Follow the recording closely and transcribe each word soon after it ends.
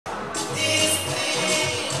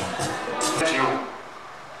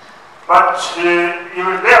But you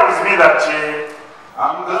will bear with me that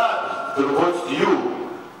I'm glad to report to you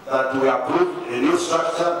that we approved a new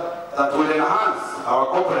structure that will enhance our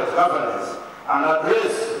corporate governance and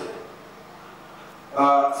address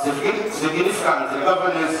significant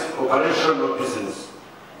governance operation of business,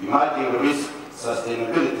 emerging risk,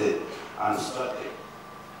 sustainability, and strategic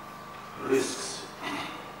risks,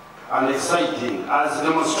 and exciting as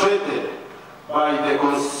demonstrated by the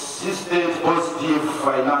consistent positive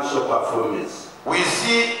financial performance. We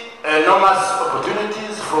see enormous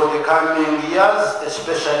opportunities for the coming years,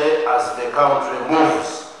 especially as the country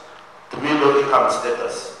moves to middle income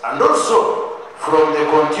status, and also from the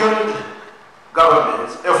continued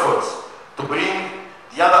government's efforts to bring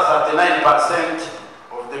the other 39%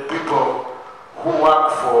 of the people who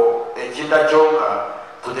work for a Jinda Jonga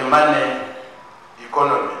to the money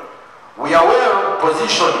economy. We are well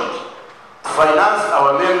positioned to finance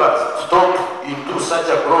our members to step into such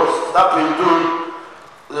a growth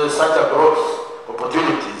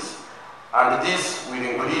opportunities, and this will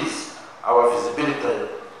increase our visibility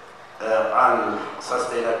and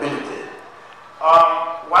sustainability.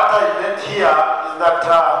 What I meant here is that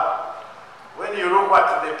when you look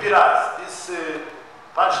at the pillars, this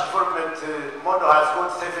patch development model has got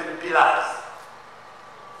 7 pillars.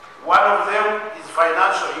 One of them is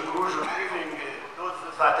financial inclusion, giving those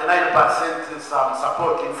 39% some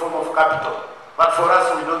support in form of capital. But for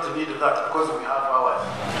us, we don't need that because we have ours.